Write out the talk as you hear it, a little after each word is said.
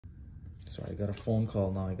Sorry, I got a phone call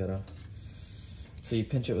now. So you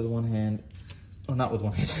pinch it with one hand. Oh, not with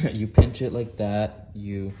one hand. You pinch it like that.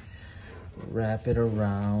 You wrap it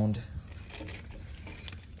around.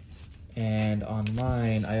 And on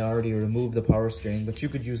mine, I already removed the power steering, but you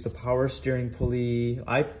could use the power steering pulley.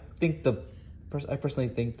 I personally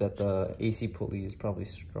think that the AC pulley is probably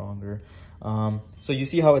stronger. So you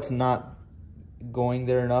see how it's not going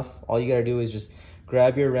there enough? All you gotta do is just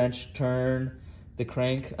grab your wrench, turn the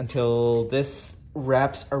crank until this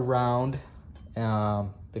wraps around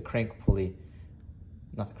the crank pulley.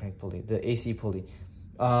 Not the crank pulley, the AC pulley.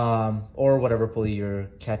 Or whatever pulley you're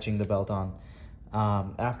catching the belt on.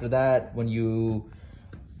 After that, when you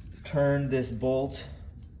turn this bolt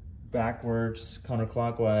backwards,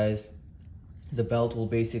 counterclockwise, the belt will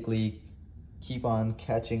basically keep on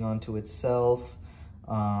catching onto itself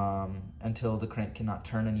until the crank cannot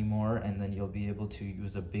turn anymore, and then you'll be able to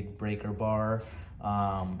use a big breaker bar.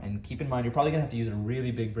 And keep in mind, you're probably gonna have to use a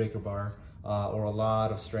really big breaker bar or a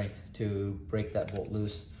lot of strength to break that bolt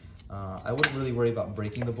loose. I wouldn't really worry about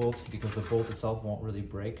breaking the bolt because the bolt itself won't really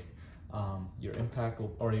break. Your impact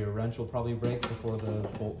or your wrench will probably break before the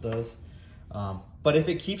bolt does. But if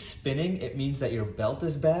it keeps spinning, it means that your belt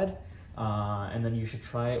is bad, and then you should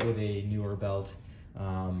try it with a newer belt.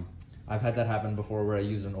 I've had that happen before where I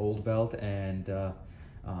used an old belt, and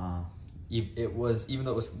even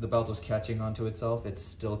though the belt was catching onto itself, it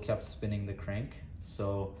still kept spinning the crank.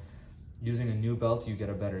 So using a new belt, you get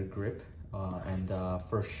a better grip, and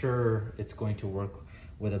for sure it's going to work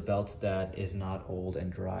with a belt that is not old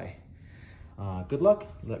and dry. Good luck.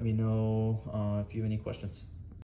 Let me know if you have any questions.